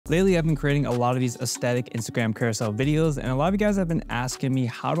Lately, I've been creating a lot of these aesthetic Instagram carousel videos, and a lot of you guys have been asking me,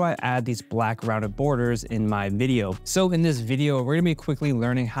 how do I add these black rounded borders in my video? So in this video, we're gonna be quickly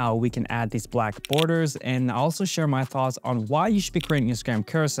learning how we can add these black borders, and I'll also share my thoughts on why you should be creating Instagram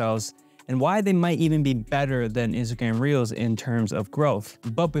carousels and why they might even be better than Instagram Reels in terms of growth.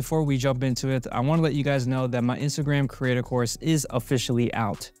 But before we jump into it, I want to let you guys know that my Instagram creator course is officially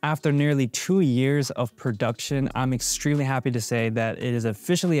out. After nearly 2 years of production, I'm extremely happy to say that it is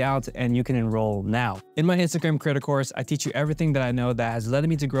officially out and you can enroll now. In my Instagram creator course, I teach you everything that I know that has led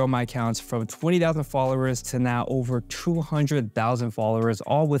me to grow my accounts from 20,000 followers to now over 200,000 followers,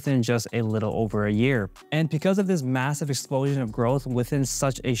 all within just a little over a year. And because of this massive explosion of growth within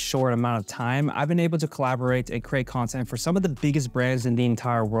such a short amount of time, I've been able to collaborate and create content for some of the biggest brands in the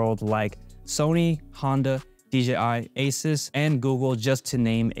entire world, like Sony, Honda, DJI, Asus, and Google, just to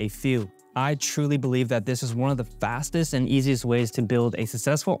name a few. I truly believe that this is one of the fastest and easiest ways to build a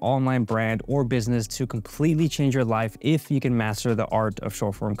successful online brand or business to completely change your life if you can master the art of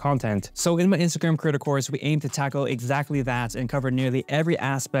short form content. So in my Instagram creator course, we aim to tackle exactly that and cover nearly every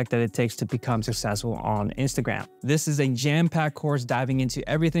aspect that it takes to become successful on Instagram. This is a jam-packed course diving into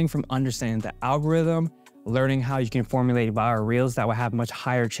everything from understanding the algorithm, learning how you can formulate viral reels that will have much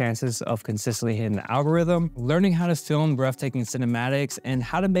higher chances of consistently hitting the algorithm, learning how to film breathtaking cinematics, and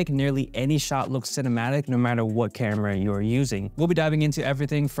how to make nearly any shot look cinematic no matter what camera you're using. We'll be diving into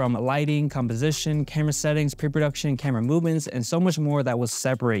everything from lighting, composition, camera settings, pre-production, camera movements, and so much more that will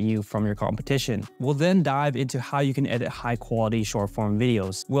separate you from your competition. We'll then dive into how you can edit high-quality short-form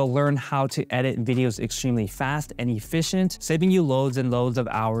videos. We'll learn how to edit videos extremely fast and efficient, saving you loads and loads of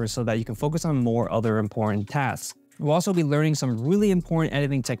hours so that you can focus on more other important tasks. We'll also be learning some really important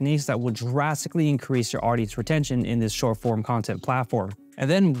editing techniques that will drastically increase your audience retention in this short form content platform. And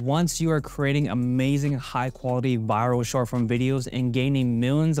then once you are creating amazing high quality viral short form videos and gaining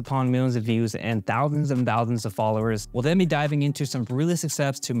millions upon millions of views and thousands of followers, we'll then be diving into some realistic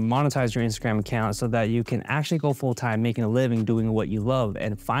steps to monetize your Instagram account so that you can actually go full time making a living doing what you love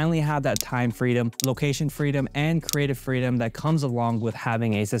and finally have that time freedom, location freedom, and creative freedom that comes along with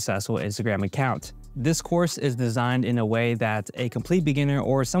having a successful Instagram account. This course is designed in a way that a complete beginner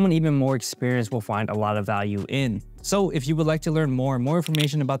or someone even more experienced will find a lot of value in. So if you would like to learn more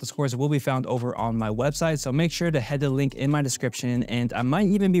information about this course will be found over on my website. So make sure to head to the link in my description, and I might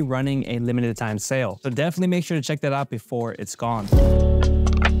even be running a limited time sale. So definitely make sure to check that out before it's gone.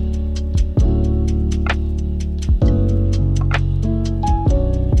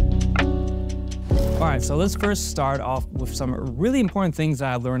 Alright, so let's first start off with some really important things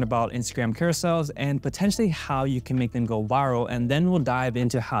that I learned about Instagram carousels and potentially how you can make them go viral, and then we'll dive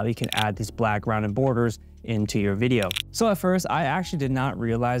into how you can add these black rounded borders into your video. So at first, I actually did not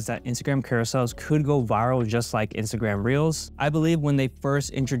realize that Instagram carousels could go viral just like Instagram Reels. I believe when they first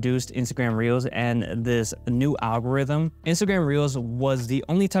introduced Instagram Reels and this new algorithm, Instagram Reels was the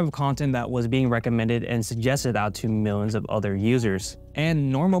only type of content that was being recommended and suggested out to millions of other users.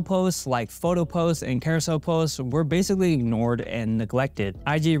 And normal posts like photo posts and carousel posts were basically ignored and neglected.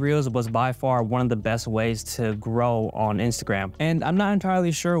 IG Reels was by far one of the best ways to grow on Instagram. And I'm not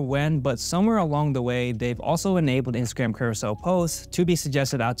entirely sure when, but somewhere along the way, they've also enabled Instagram carousel posts to be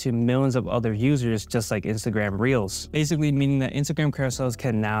suggested out to millions of other users just like Instagram Reels. Basically meaning that Instagram carousels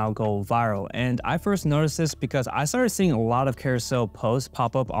can now go viral. And I first noticed this because I started seeing a lot of carousel posts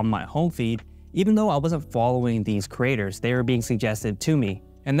pop up on my home feed. Even though I wasn't following these creators, they were being suggested to me.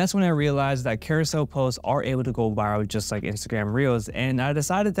 And that's when I realized that carousel posts are able to go viral just like Instagram Reels, and I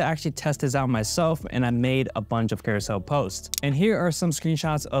decided to actually test this out myself, and I made a bunch of carousel posts. And here are some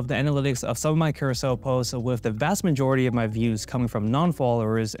screenshots of the analytics of some of my carousel posts, with the vast majority of my views coming from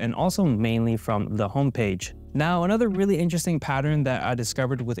non-followers and also mainly from the homepage. Now, another really interesting pattern that I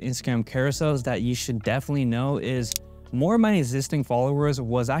discovered with Instagram carousels that you should definitely know is more of my existing followers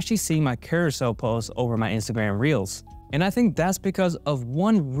was actually seeing my carousel posts over my Instagram Reels. And I think that's because of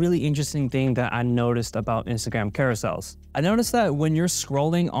one really interesting thing that I noticed about Instagram carousels. I noticed that when you're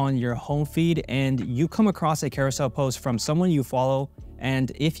scrolling on your home feed and you come across a carousel post from someone you follow,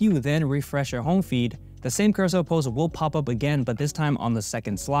 and if you then refresh your home feed, the same carousel post will pop up again, but this time on the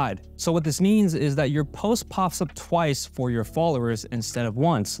second slide. So what this means is that your post pops up twice for your followers instead of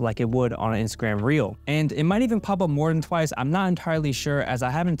once, like it would on an Instagram Reel. And it might even pop up more than twice. I'm not entirely sure, as I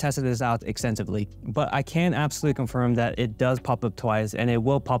haven't tested this out extensively, but I can absolutely confirm that it does pop up twice, and it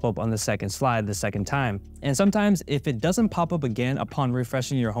will pop up on the second slide the second time. And sometimes if it doesn't pop up again upon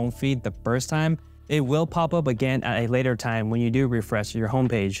refreshing your home feed the first time, it will pop up again at a later time when you do refresh your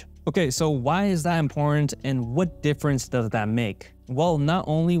homepage. Okay, so why is that important, and what difference does that make? Well, not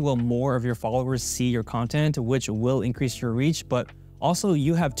only will more of your followers see your content, which will increase your reach, but Also,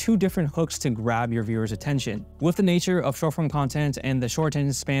 you have two different hooks to grab your viewers' attention. With the nature of short form content and the short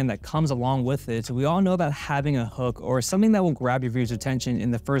attention span that comes along with it, we all know that having a hook or something that will grab your viewers' attention in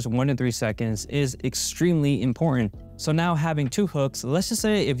the first 1 to 3 seconds is extremely important. So now having two hooks, let's just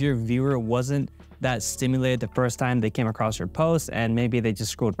say if your viewer wasn't that stimulated the first time they came across your post and maybe they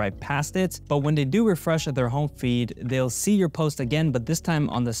just scrolled right past it, but when they do refresh their home feed, they'll see your post again, but this time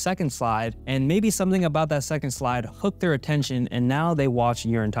on the second slide, and maybe something about that second slide hooked their attention and now they watch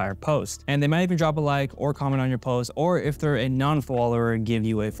your entire post. And they might even drop a like or comment on your post, or if they're a non-follower, give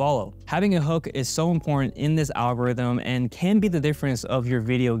you a follow. Having a hook is so important in this algorithm and can be the difference of your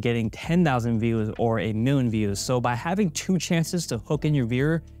video getting 10,000 views or 1,000,000 views. So by having two chances to hook in your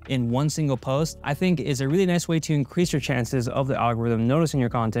viewer in one single post, I think is a really nice way to increase your chances of the algorithm noticing your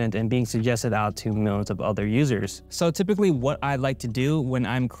content and being suggested out to millions of other users. So typically what I like to do when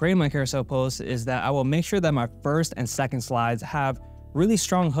I'm creating my carousel posts is that I will make sure that my first and second slides have really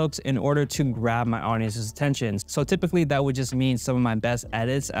strong hooks in order to grab my audience's attention. So typically that would just mean some of my best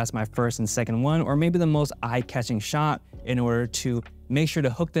edits as my first and second one, or maybe the most eye-catching shot in order to make sure to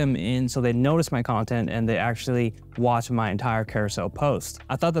hook them in so they notice my content and they actually watch my entire carousel post.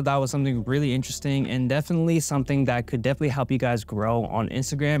 I thought that that was something really interesting and definitely something that could definitely help you guys grow on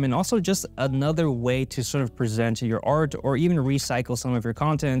Instagram, and also just another way to sort of present your art or even recycle some of your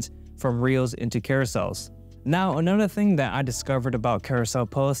content from Reels into carousels. Now, another thing that I discovered about carousel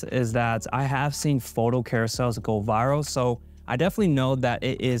posts is that I have seen photo carousels go viral, so I definitely know that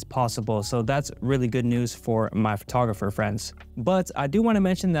it is possible. So that's really good news for my photographer friends. But I do want to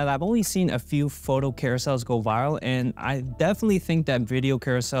mention that I've only seen a few photo carousels go viral, and I definitely think that video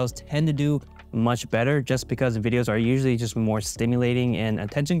carousels tend to do much better just because videos are usually just more stimulating and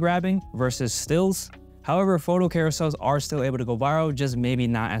attention grabbing versus stills. However, photo carousels are still able to go viral, just maybe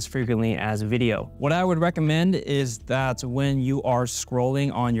not as frequently as video. What I would recommend is that when you are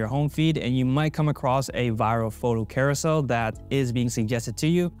scrolling on your home feed and you might come across a viral photo carousel that is being suggested to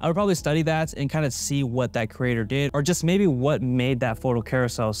you, I would probably study that and kind of see what that creator did, or just maybe what made that photo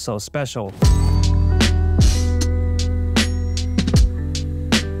carousel so special.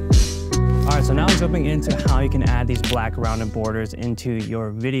 Alright, so now I'm jumping into how you can add these black rounded borders into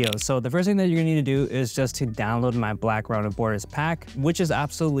your videos. So the first thing that you're gonna need to do is just to download my black rounded borders pack, which is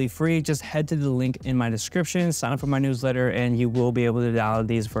absolutely free. Just head to the link in my description, sign up for my newsletter, and you will be able to download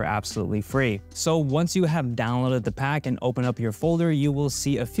these for absolutely free. So once you have downloaded the pack and open up your folder, you will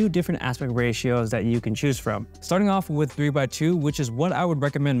see a few different aspect ratios that you can choose from. Starting off with 3:2, which is what I would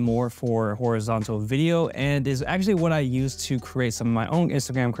recommend more for horizontal video, and is actually what I use to create some of my own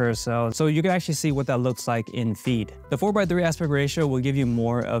Instagram carousels. So you can actually see what that looks like in feed. The 4:3 aspect ratio will give you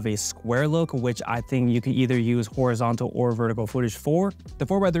more of a square look, which I think you can either use horizontal or vertical footage for. The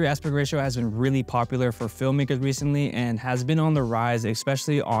 4:3 aspect ratio has been really popular for filmmakers recently and has been on the rise,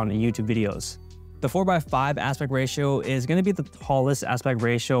 especially on YouTube videos. The 4:5 aspect ratio is going to be the tallest aspect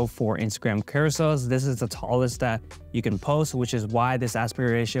ratio for Instagram carousels. This is the tallest that you can post, which is why this aspect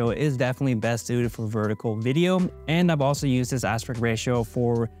ratio is definitely best suited for vertical video. And I've also used this aspect ratio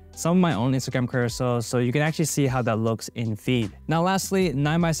for some of my own Instagram carousels, so you can actually see how that looks in feed. Now lastly,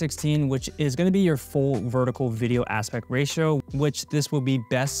 9:16, which is going to be your full vertical video aspect ratio, which this will be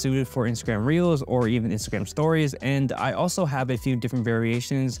best suited for Instagram Reels or even Instagram Stories. And I also have a few different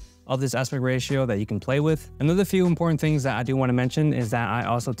variations of this aspect ratio that you can play with. Another few important things that I do want to mention is that I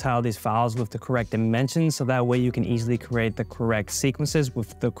also tile these files with the correct dimensions, so that way you can easily create the correct sequences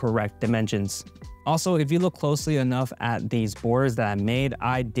with the correct dimensions. Also, if you look closely enough at these borders that I made,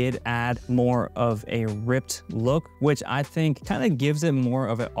 I did add more of a ripped look, which I think kind of gives it more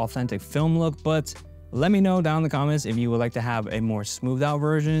of an authentic film look. But let me know down in the comments if you would like to have a more smoothed out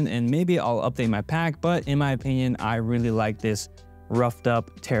version, and maybe I'll update my pack. But in my opinion, I really like this roughed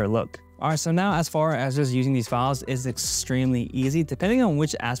up tear look. Alright, so now as far as just using these files is extremely easy. Depending on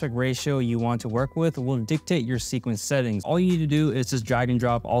which aspect ratio you want to work with will dictate your sequence settings. All you need to do is just drag and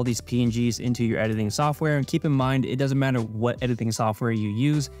drop all these PNGs into your editing software, and keep in mind it doesn't matter what editing software you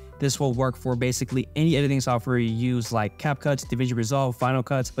use. This will work for basically any editing software you use, like CapCut, DaVinci Resolve, Final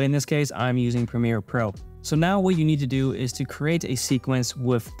Cut, but in this case I'm using Premiere Pro. So now what you need to do is to create a sequence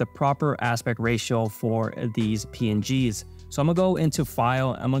with the proper aspect ratio for these PNGs. So I'm gonna go into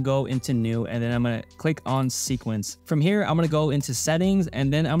File, I'm gonna go into New, and then I'm gonna click on Sequence. From here, I'm gonna go into Settings,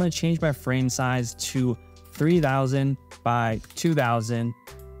 and then I'm gonna change my frame size to 3000 by 2000.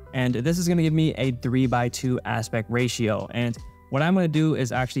 And this is gonna give me a 3:2 aspect ratio. And what I'm gonna do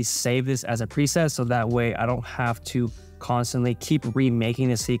is actually save this as a preset, so that way I don't have to constantly keep remaking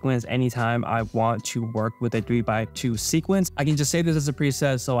the sequence anytime I want to work with a 3x2 sequence. I can just save this as a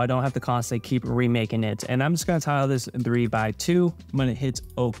preset so I don't have to constantly keep remaking it. And I'm just gonna title this 3x2. I'm gonna hit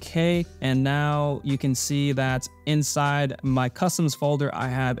OK. And now you can see that inside my customs folder, I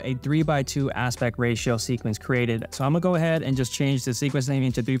have a 3x2 aspect ratio sequence created. So I'm gonna go ahead and just change the sequence name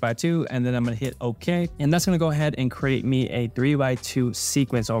into 3x2, and then I'm gonna hit OK. And that's gonna go ahead and create me a 3x2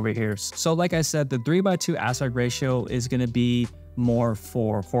 sequence over here. So like I said, the 3x2 aspect ratio is gonna be more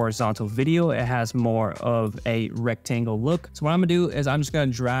for horizontal video. It has more of a rectangle look. So what I'm gonna do is I'm just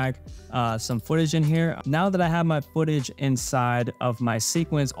gonna drag some footage in here. Now that I have my footage inside of my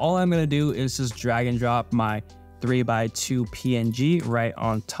sequence, all I'm gonna do is just drag and drop my 3x2 PNG right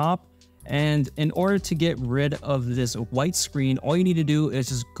on top. And in order to get rid of this white screen, all you need to do is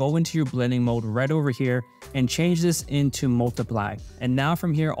just go into your blending mode right over here and change this into multiply. And now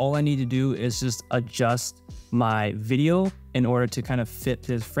from here, all I need to do is just adjust my video in order to kind of fit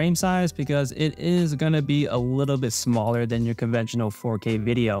this frame size, because it is going to be a little bit smaller than your conventional 4K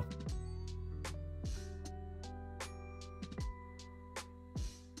video.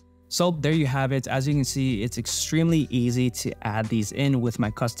 So there you have it. As you can see, it's extremely easy to add these in with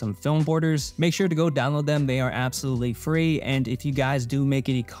my custom film borders. Make sure to go download them. They are absolutely free. And if you guys do make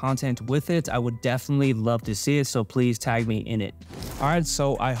any content with it, I would definitely love to see it. So please tag me in it. All right,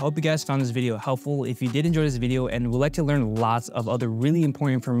 so I hope you guys found this video helpful. If you did enjoy this video and would like to learn lots of other really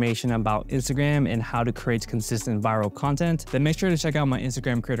important information about Instagram and how to create consistent viral content, then make sure to check out my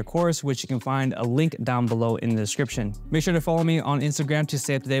Instagram creator course, which you can find a link down below in the description. Make sure to follow me on Instagram to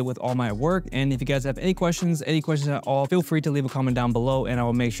stay up to date with all my work. And if you guys have any questions at all, feel free to leave a comment down below and I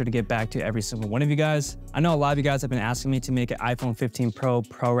will make sure to get back to every single one of you guys. I know a lot of you guys have been asking me to make an iPhone 15 Pro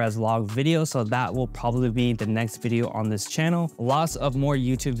ProRes log video, so that will probably be the next video on this channel. Lots of more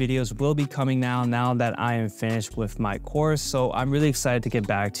YouTube videos will be coming now that I am finished with my course, so I'm really excited to get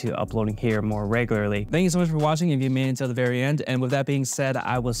back to uploading here more regularly. Thank you so much for watching if you made it until the very end, and with that being said,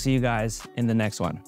 I will see you guys in the next one.